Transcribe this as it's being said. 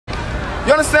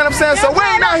You understand what I'm saying? So we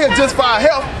ain't out here just for our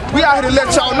health. We out here to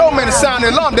let y'all know, man, to sound the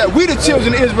alarm that we the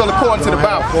children of Israel according to the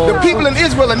Bible. The people in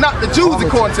Israel are not the Jews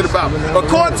according to the Bible.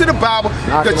 According to the Bible,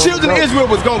 the children of Israel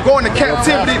was going to go into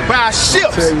captivity by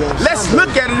ships. Let's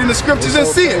look at it in the scriptures and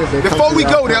see it. Before we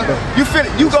go there,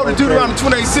 you go to Deuteronomy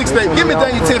 28:6. Give me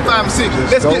Daniel 10:5 and 6.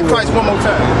 Let's get Christ one more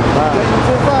time.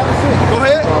 Go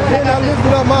ahead. Then I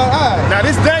lifted up my eyes. Now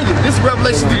this Daniel, this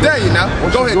Revelation to Daniel now.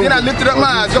 Go ahead. Then I lifted up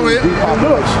my eyes. Go ahead.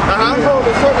 Look, behold,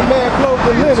 a certain man clothed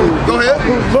in linen. Go ahead.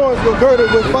 Whose loins were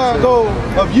girded with fine gold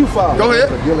of Uphaz. Go ahead.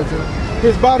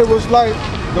 His body was like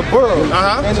the pearl,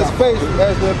 and his face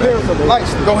as the appearance of light.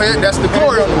 Go ahead. That's the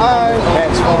glory. His eyes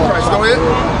of Christ. Go ahead.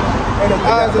 And his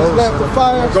eyes as lamps of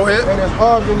fire. Go ahead. And his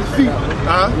arms and his feet,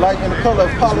 like in the color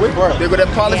of polished brass. They go that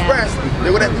polished brass. They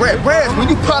go that brass. When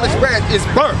you polish brass, it's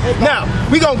burnt. Now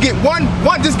we gonna get one.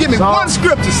 Just give me one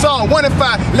scripture. Psalm 1 and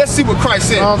 5. Let's see what Christ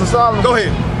said. Go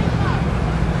ahead.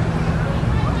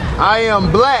 I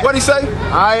am black. What'd he say?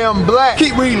 I am black.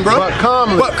 Keep reading, bro. But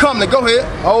comely. But comely. Go ahead.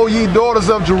 O ye daughters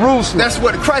of Jerusalem. That's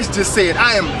what Christ just said.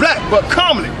 I am black, but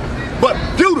comely, but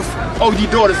beautiful. O ye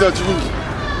daughters of Jerusalem.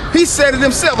 He said it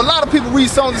himself. A lot of people read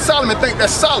Songs of Solomon and think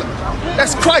that's Solomon.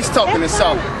 That's Christ talking to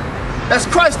Solomon. That's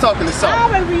Christ talking to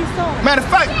Solomon. Matter of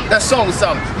fact, that's Song of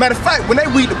Solomon. Matter of fact, when they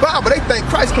read the Bible, they think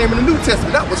Christ came in the New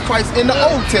Testament. That was Christ in the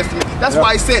Old Testament. That's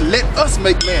why he said, let us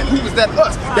make man. Who was that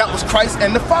us? That was Christ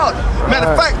and the Father. Matter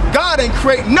of fact, God ain't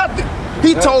create nothing.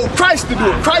 He told Christ to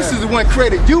do it. Christ is the one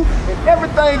created you and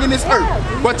everything in this earth.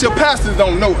 But your pastors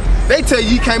don't know it. They tell you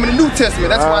he came in the New Testament.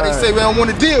 That's why they say we don't want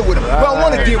to deal with him. We don't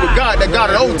want to deal with God, that God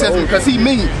in the Old Testament, because he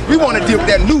mean. We want to deal with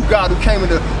that new God who came in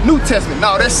the New Testament.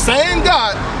 Now that same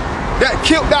God that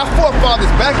killed our forefathers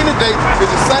back in the day is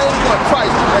the same one,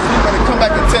 Christ, and he's going to come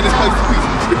back and tear this place to pieces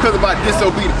because of our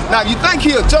disobedience. Now, you think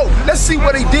he a joke? Let's see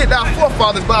what he did to our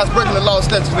forefathers by us breaking the law,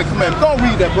 statutes, and commandments. Go and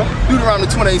read that, bro. Deuteronomy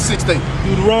 28:16.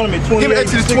 Deuteronomy 28:16. Give me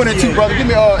Exodus 22, brother. Give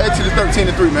me Exodus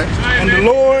 13:3, man. And the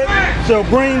Lord shall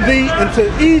bring thee into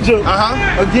Egypt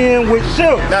again with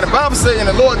ships. Now, the Bible says, and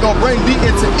the Lord going to bring thee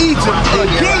into Egypt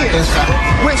again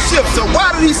with ships. So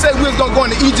why did he say we was going to go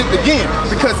into Egypt again?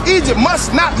 Because Egypt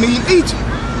must not mean Egypt.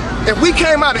 If we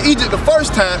came out of Egypt the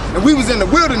first time and we was in the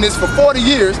wilderness for 40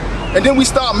 years and then we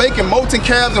start making molten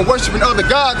calves and worshiping other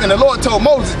gods, and the Lord told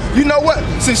Moses, you know what,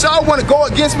 since y'all want to go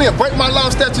against me and break my law,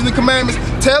 statutes, and commandments,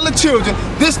 tell the children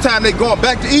this time they going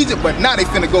back to Egypt, but now they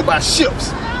finna go by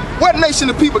ships. What nation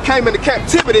of people came into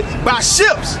captivity by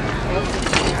ships?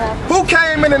 Who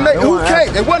came in the who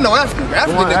came? It wasn't no African.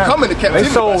 African didn't come into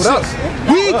captivity by ships.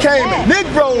 We came in,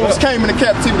 Negroes came into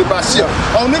captivity by ship.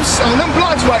 On them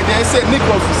blocks right there, it said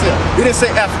Negroes for sale. It didn't say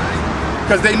Africans,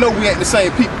 because they know we ain't the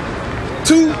same people.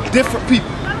 Two different people.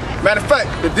 Matter of fact,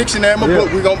 the dictionary in my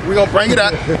book, we gonna bring it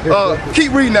out.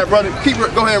 Keep reading that, brother.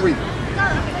 Go ahead and read.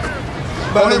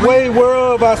 By the way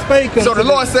whereof I spake. So the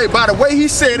Lord said, by the way he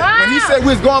said it, when he said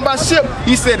we was going by ship,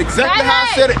 he said exactly how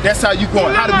I said it. That's how you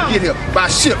going. How did we get here? By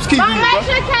ships. Keep reading,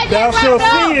 bro. Thou shalt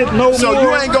see it no more. So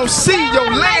you ain't gonna see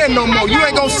your land no more. You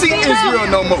ain't gonna see Israel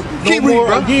no more. Keep reading,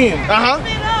 bro. Again.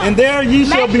 And there ye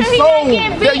shall be sold.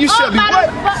 There you shall be what?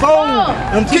 Sold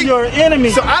unto your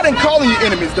enemies. So I didn't call them your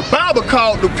enemies. The Bible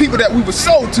called the people that we were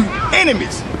sold to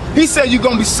enemies. He said you're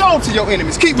going to be sold to your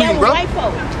enemies. Keep reading, bro.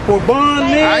 For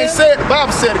bondmen. I ain't said it. The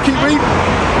Bible said it. Keep reading.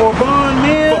 For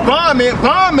bondmen. For bondmen.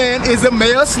 Bondman is a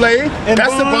male slave. And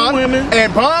that's the bond. Women.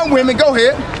 And bond women. Go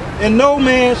ahead. And no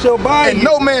man shall buy you. And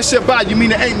no man shall buy you.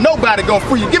 Meaning ain't nobody going to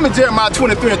free you. Give me Jeremiah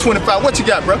 23 and 25. What you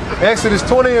got, bro? Exodus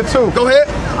 20 and 2. Go ahead.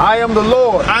 I am the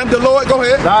Lord. I am the Lord. Go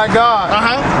ahead. Thy God.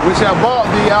 Which have brought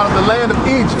thee out of the land of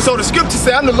Egypt. So the scripture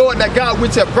says, I'm the Lord, that God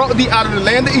which have brought thee out of the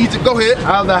land of Egypt. Go ahead.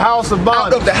 Out of the house of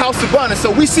bondage. Out of the house of bondage. So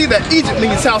we see that Egypt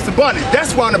means house of bondage.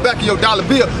 That's why on the back of your dollar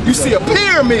bill, you see a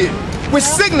pyramid, which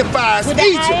signifies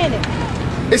Egypt.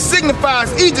 It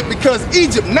signifies Egypt because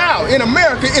Egypt now in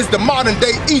America is the modern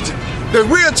day Egypt. The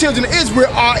real children of Israel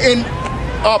are in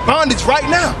bondage right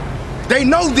now. They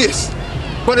know this.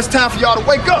 But it's time for y'all to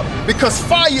wake up, because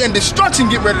fire and destruction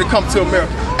get ready to come to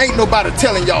America. Ain't nobody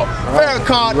telling y'all.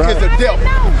 Farrakhan is a devil.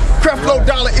 Creflo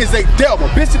Dollar is a devil.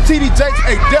 Bishop T.D. Jakes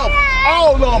a devil.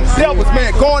 All of them devils,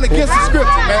 man, going against the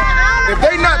scripture, man. If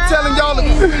they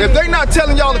not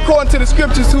telling y'all according to the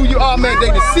scriptures who you are, man,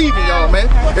 they deceiving y'all, man.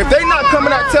 If they not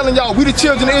coming out telling y'all we the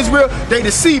children of Israel, they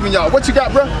deceiving y'all. What you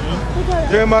got, bro?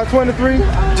 Jeremiah 23.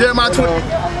 Jeremiah 20.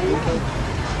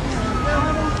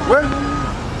 Where?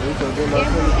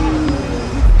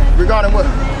 Regarding what?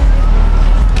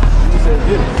 He said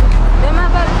get it.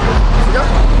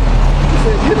 He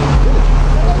said get it.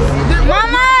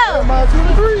 Mama! Jeremiah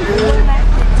 23.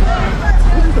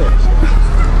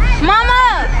 Mama!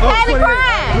 Daddy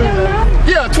crying!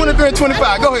 Yeah, 23 23 and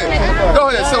 25. Go ahead. Go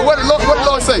ahead. So what the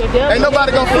Lord say? Ain't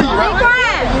nobody gonna free you, right?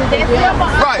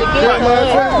 Right.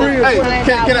 Hey,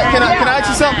 can I ask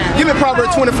you something? Give me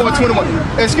Proverbs 24 and 21.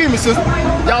 Excuse me, sister.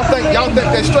 Y'all think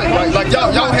they straight, right? Like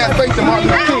y'all have faith in Martin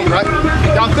Luther King, right?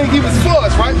 Y'all think he was for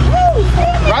us, right?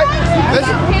 Right?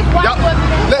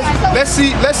 Let's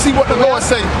see what the Lord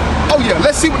say. Oh yeah,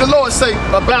 let's see what the Lord say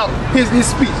about his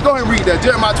speech. Go ahead and read that.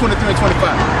 Jeremiah 23 and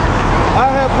 25. I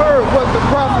have heard what the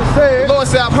prophet said. The Lord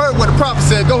said, I've heard what the prophet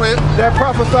said. Go ahead. That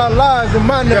prophesy lies in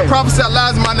my name. That prophesy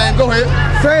lies in my name. Go ahead.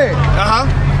 Saying, I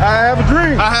have a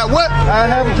dream. I have what? I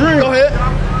have a dream. Go ahead.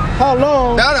 How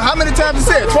long? Now, how many times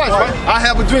he said? Twice, right? I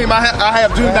have a dream. I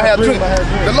have dreams. I have dreams.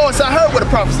 The Lord said, I heard what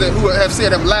the prophet said, who have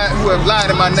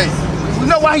lied in my name. You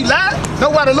know why he lied?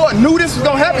 Know why the Lord knew this was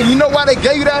gonna happen? You know why they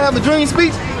gave you that have a dream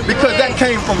speech? Because that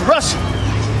came from Russia.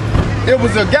 It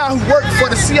was a guy who worked for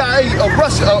the CIA of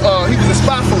Russia. He was a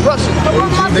spy for Russia.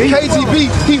 The KGB,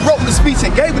 he wrote the speech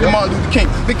and gave it to Martin Luther King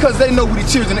because they know who the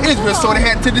children of Israel, so they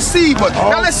had to deceive us.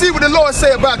 Now let's see what the Lord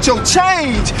say about your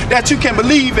change that you can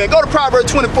believe in. Go to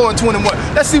Proverbs 24 and 21.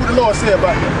 Let's see what the Lord say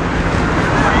about that.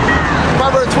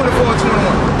 Proverbs 24 and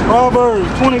 21. Proverbs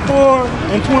 24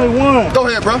 and 21. Go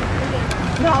ahead, bro.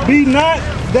 Be not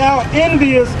thou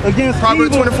envious against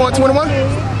Proverbs evil. 24 and 21?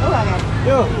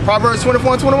 Yeah. Proverbs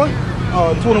 24 and 21?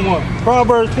 21.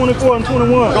 Proverbs 24 and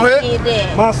 21. Go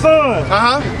ahead. My son,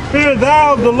 fear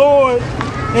thou the Lord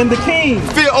and the King.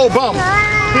 Fear Obama.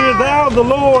 Fear thou the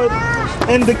Lord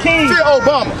and the King. Fear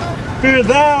Obama. Fear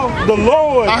thou the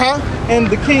Lord and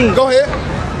the King. Go ahead.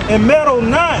 And meddle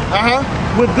not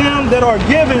with them that are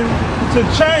given to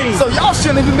change. So y'all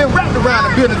shouldn't even been wrapped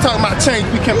around the building talking about change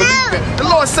we can believe in. The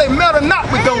Lord say, meddle not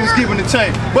with those given to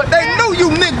change. But they knew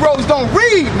you Negroes don't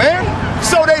read, man.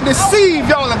 So they deceived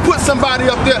y'all and put somebody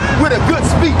up there with a good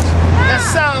speech that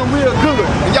sound real good.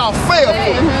 And y'all fail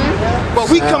for it. But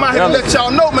we come out here to let y'all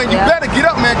know, man, you better get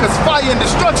up, man, because fire and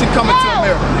destruction coming to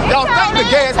America. Y'all think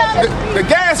the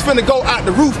gas finna go out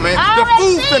the roof, man. The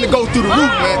food finna go through the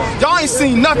roof, man. Y'all ain't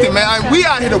seen nothing, man. We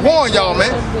out here to warn y'all,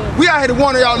 man. We out here to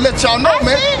warn y'all, let y'all know,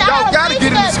 man. Y'all gotta get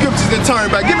in the scriptures and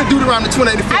turn back. Give me Deuteronomy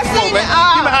 28 and 54, man.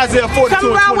 Give me Isaiah 42 something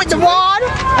wrong with the water.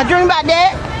 I dream about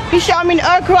that. He showed me the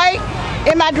earthquake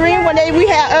in my dream one day. We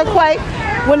had earthquake.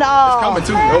 When it's coming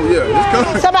too. Oh yeah, it's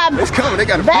coming. Somebody, it's coming. They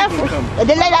got a big one coming.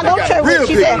 The lady I go to church with,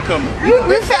 she said, you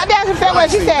fell down and fell what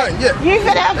she said. You ain't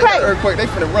fell down earthquake. They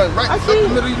finna run right up the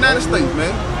middle of the United States, man.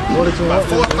 About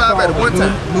 4 or 5 at one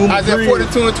time. Isaiah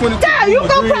 42 and 22. Damn, you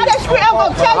go cry that street, I'm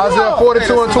gonna tell you. Isaiah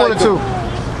 42 and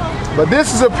 22. But this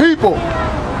is a people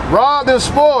robbed and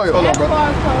spoiled. Hold on, bro.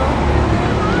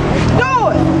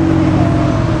 Do it.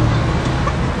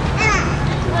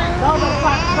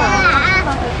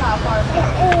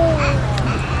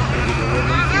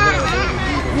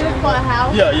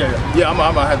 Yeah, I'm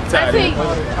gonna have to tie it in.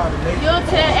 You'll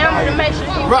tell Amber to make sure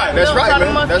she right, that's right,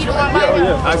 man. That's right.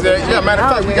 I said, matter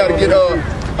of fact, we gotta get the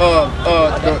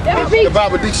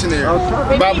Bible dictionary.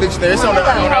 The Bible dictionary. It's on the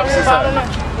opposite side.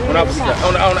 On the opposite side.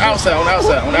 On the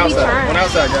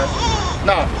outside, guys.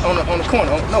 Nah, on the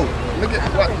corner. No, look at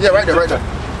right there.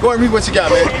 Go and read what you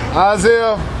got, man.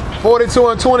 Isaiah 42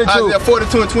 and 22. Isaiah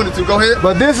 42 and 22. Go ahead.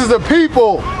 But this is the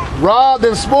people robbed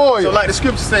and spoiled. So like the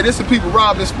scriptures say, this is people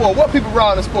robbed and spoiled. What people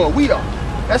robbed and spoiled? We are.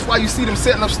 That's why you see them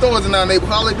setting up stores in our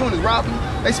neighborhood. All they doing is robbing you.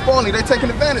 They spoiling you. They taking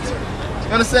advantage of you.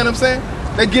 You understand what I'm saying?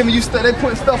 They giving you stuff. They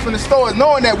putting stuff in the stores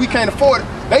knowing that we can't afford it.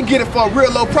 They get it for a real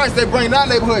low price. They bring it to our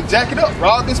neighborhood, jack it up,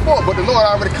 robbed and spoiled. But the Lord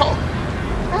already caught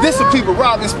it. This is people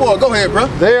robbed and spoiled. Go ahead, bro.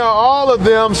 They are all of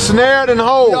them snared and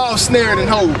hold. They all snared and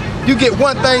hold. You get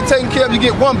one thing taken care of, you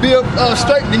get one bill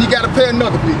straight, then you got to pay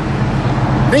another bill.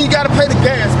 Then you got to pay the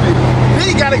gas bill. Then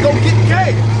you got to go get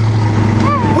gas.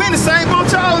 We in the same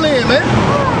boat y'all in, man.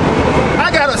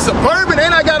 I got a Suburban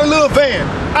and I got a little van.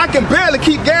 I can barely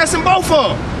keep gas in both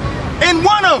of them. In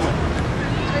one of them.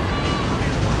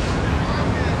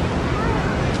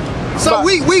 So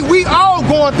we all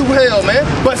going through hell, man.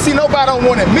 But see, nobody don't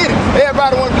want to admit it.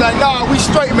 Everybody want to be like, nah, we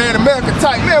straight, man, America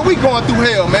tight. Man, we going through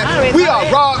hell, man. We are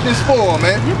robbed and spoiled,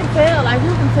 man. You can tell that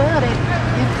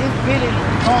it's really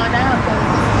going down.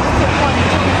 It's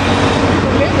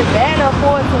really bad up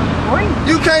for it to breathe.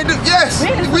 You can't do, yes,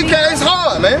 we can't, it's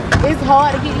hard, man. It's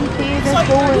hard to get these kids in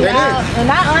school. And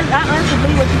I honestly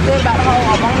believe what you said about the whole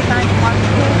hormone thing and one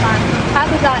thing. How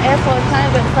could y'all ask for a change,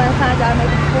 but at the same time y'all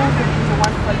making school systems for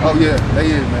one for the Oh yeah, they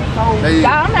is, man. They is.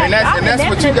 And that's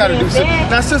what you gotta do.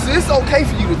 Now sister, it's okay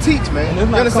for you to teach, man. You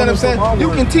understand what I'm saying? You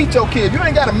can teach your kids. You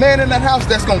ain't got a man in that house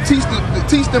that's gonna teach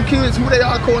them kids who they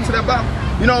are according to that Bible.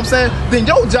 you know what I'm saying? Then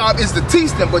your job is to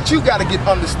teach them, but you got to get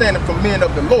understanding from men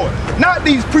of the Lord. Not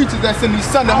these preachers that's in these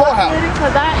Sunday whorehouses.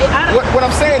 What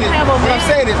I'm saying is,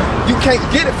 you can't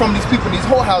get it from these people in these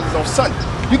whorehouses on Sunday.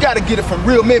 You got to get it from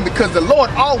real men, because the Lord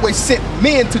always sent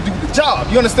men to do the job.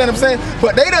 You understand what I'm saying?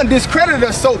 But they done discredited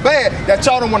us so bad that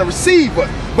y'all don't want to receive us.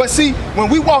 But see, when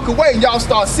we walk away and y'all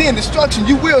start seeing destruction,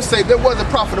 you will say there was a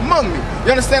prophet among me.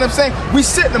 You understand what I'm saying? We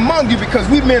sitting among you because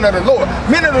we men of the Lord.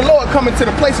 Men of the Lord coming to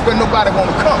the place where nobody want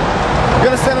to come.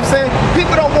 You understand what I'm saying?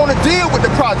 People don't want to deal with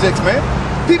the projects, man.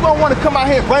 People don't want to come out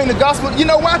here and bring the gospel. You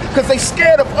know why? Because they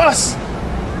scared of us.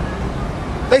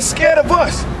 They scared of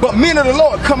us. But men of the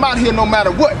Lord come out here no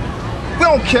matter what. We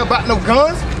don't care about no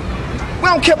guns. We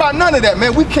don't care about none of that,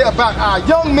 man. We care about our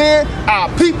young men,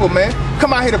 our people, man.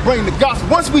 Come out here to bring the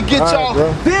gospel. Once we get y'all,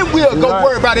 then we'll go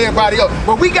worry about everybody else.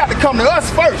 But we got to come to us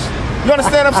first. You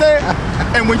understand what I'm saying?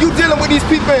 And when you dealing with these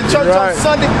people in church on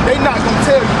Sunday, they not going to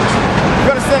tell you this.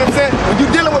 You understand what I'm saying? When you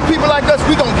dealing with people like us,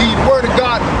 we going to give you the word of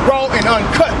God raw and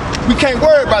uncut. We can't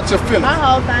worry about your feelings. My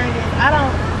whole thing is,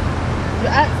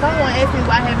 someone asked me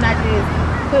why haven't I just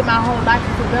put my whole life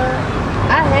into God.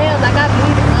 I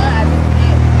believe in God, I believe in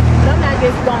it. But I'm not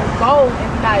just going to go and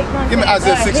be like, give me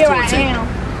Isaiah 6:2. Here I am.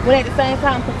 But at the same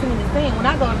time, continue to sin. When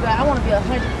I go to God, I want to be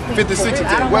 100%. 56 and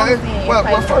 10. Well,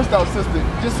 first off, sister,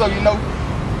 just so you know,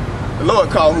 the Lord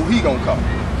called who he gonna call.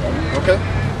 Okay?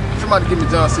 Somebody give me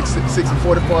John 6 and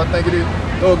 44, I think it is.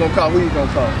 The Lord gonna call who he gonna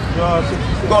call. John 6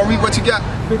 and 10. You gonna read what you got?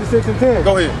 56 and 10.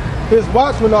 Go ahead. His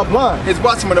watchmen are blind. His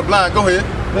watchmen are blind. Go ahead.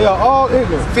 They are all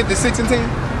ignorant. 56 and 10?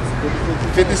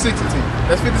 56 and 10.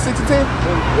 That's 56 and 10?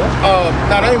 Yeah.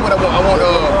 Nah, that ain't what I want. I want,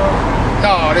 no.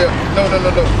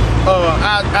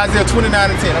 Isaiah 29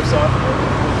 and 10, I'm sorry.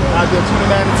 Isaiah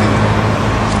 29 and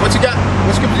 10. What you got?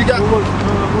 What scripture you got?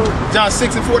 John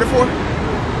 6 and 44?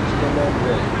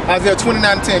 Isaiah 29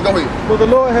 and 10, go ahead. For the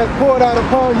Lord has poured out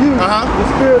upon you the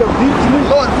spirit of deep sleep.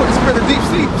 The Lord put the spirit of deep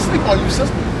sleep on you,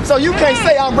 sister. So you can't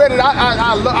say I'm ready,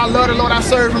 I love the Lord, I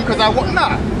serve him because I want,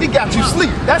 nah, he got you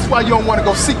sleep. That's why you don't want to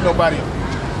go seek nobody else.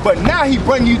 But now he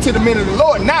bring you to the men of the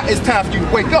Lord. Now it's time for you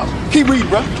to wake up. Keep reading,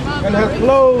 bro. And has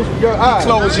closed your eyes.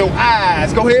 Close your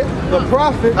eyes. Go ahead. The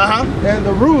prophet and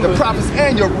the rulers. The prophets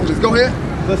and your rulers. Go ahead.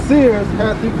 The seers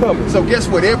hath you covered. So guess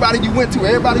what? Everybody you went to,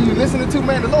 everybody you listening to,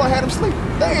 man, the Lord had them sleep.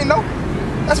 They ain't know.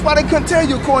 That's why they couldn't tell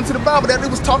you according to the Bible that it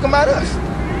was talking about us.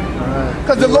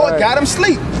 Because the Lord got them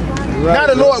sleep. Now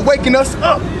the Lord waking us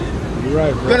up. You're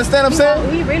right, bro. You understand what I'm saying?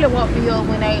 We really woke me up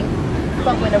when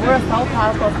the word so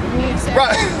powerful for me.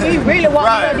 Right. We really walk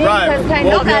in because can't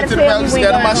nobody tell me when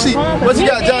God my sheep. What you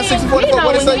got, John 6 and 44?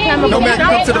 What it say? No man can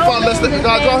come to the Father unless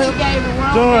God draw him?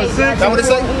 John 6. That what it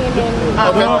say?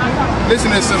 Okay.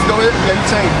 Listen to this, sis. Go ahead. Yeah, you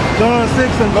change. John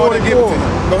 6 and 44. Lord, give it to you.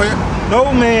 Go ahead.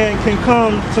 No man can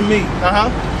come to me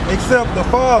except the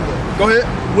Father. Go ahead.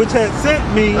 Which had sent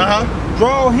me,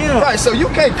 draw him. Right, so you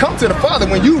can't come to the Father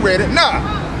when you read it. Nah.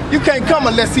 You can't come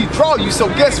unless he draw you. So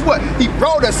guess what? He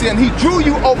brought us in. He drew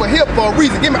you over here for a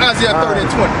reason. Give me Isaiah 30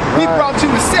 and 20. He brought you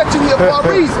and set you here for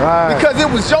a reason. Because it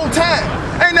was your time.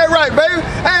 Ain't that right, baby?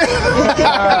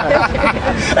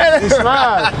 She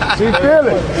smiled. She feel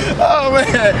it. Oh,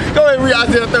 man. Go ahead and read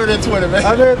Isaiah 30 and 20, man.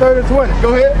 Isaiah 30 and 20.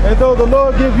 Go ahead. And though the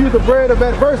Lord give you the bread of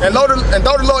adversity. And though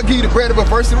the Lord give you the bread of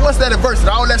adversity, what's that adversity?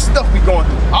 All that stuff we going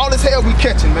through. All this hell we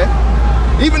catching, man.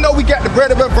 Even though we got the bread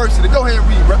of adversity. Go ahead and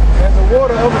read, bro. And the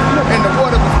water of affliction. And the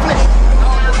water of affliction.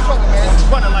 All your trouble, man, it's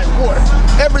running like water.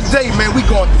 Every day, man, we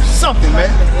going through something, man.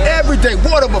 Every day,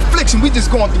 water of affliction, we just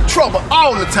going through trouble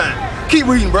all the time. Keep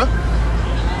reading, bro.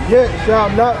 Yet shall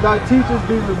not thy teachers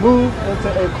be removed into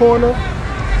a corner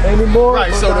anymore.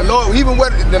 Right, so the Lord, even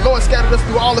where the Lord scattered us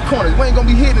through all the corners. We ain't gonna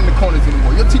be hidden in the corners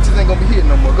anymore. Your teachers ain't gonna be hidden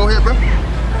no more. Go ahead, bro.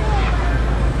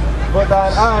 But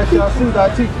thine eyes shall see thy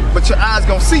teacher. But your eyes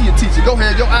gonna see your teacher. Go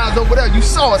ahead, your eyes over there. You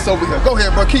saw us over here. Go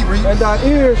ahead, bro. Keep reading. And thine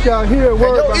ears shall hear a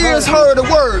word. And your ears heard a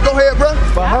word. Go ahead, bro.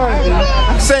 Behind you.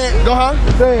 Saying,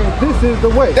 saying, this is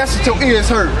the way. That's what your ears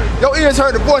heard. Your ears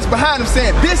heard the voice behind them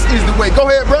saying, this is the way.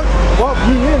 Go ahead, bro. Walk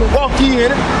ye in it. Walk ye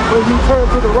in it. When you turn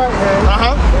to the right hand.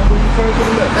 And when you turn to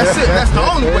the left. That's it. That's the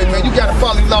only way, man. You gotta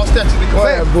follow the law, statutes, and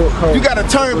commandments. You gotta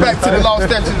turn back to the law,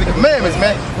 statutes, and commandments,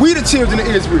 man. We the children of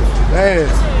Israel. Man.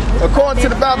 According to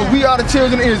the Bible, we are the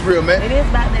children of Israel, man. It is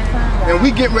about that time. And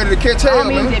we getting ready to catch hell,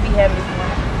 man. Be having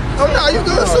this oh, no, you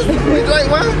good, sister. We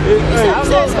drink wine?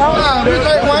 Nah, we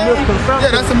drink wine?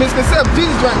 Yeah, that's a misconception.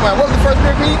 Jesus drank wine. What was the first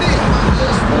miracle he did?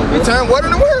 He turned water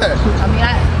into wine. I mean,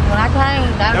 when I came,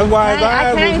 that's why his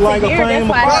eyes was like a flame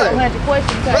of fire. That's why I had 100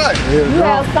 questions. Right. You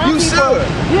have some people,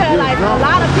 you have like a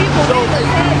lot of people who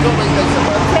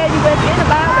tell you what's in the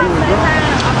Bible at the same time.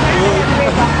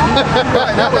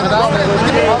 Right,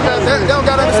 they don't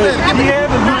got to understand. Give me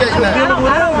that.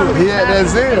 He had that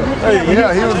zeal.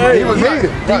 Yeah, he was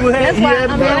heated. That's why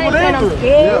I'm not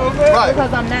scared Right.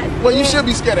 because I'm not. Well, you should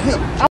be scared of him.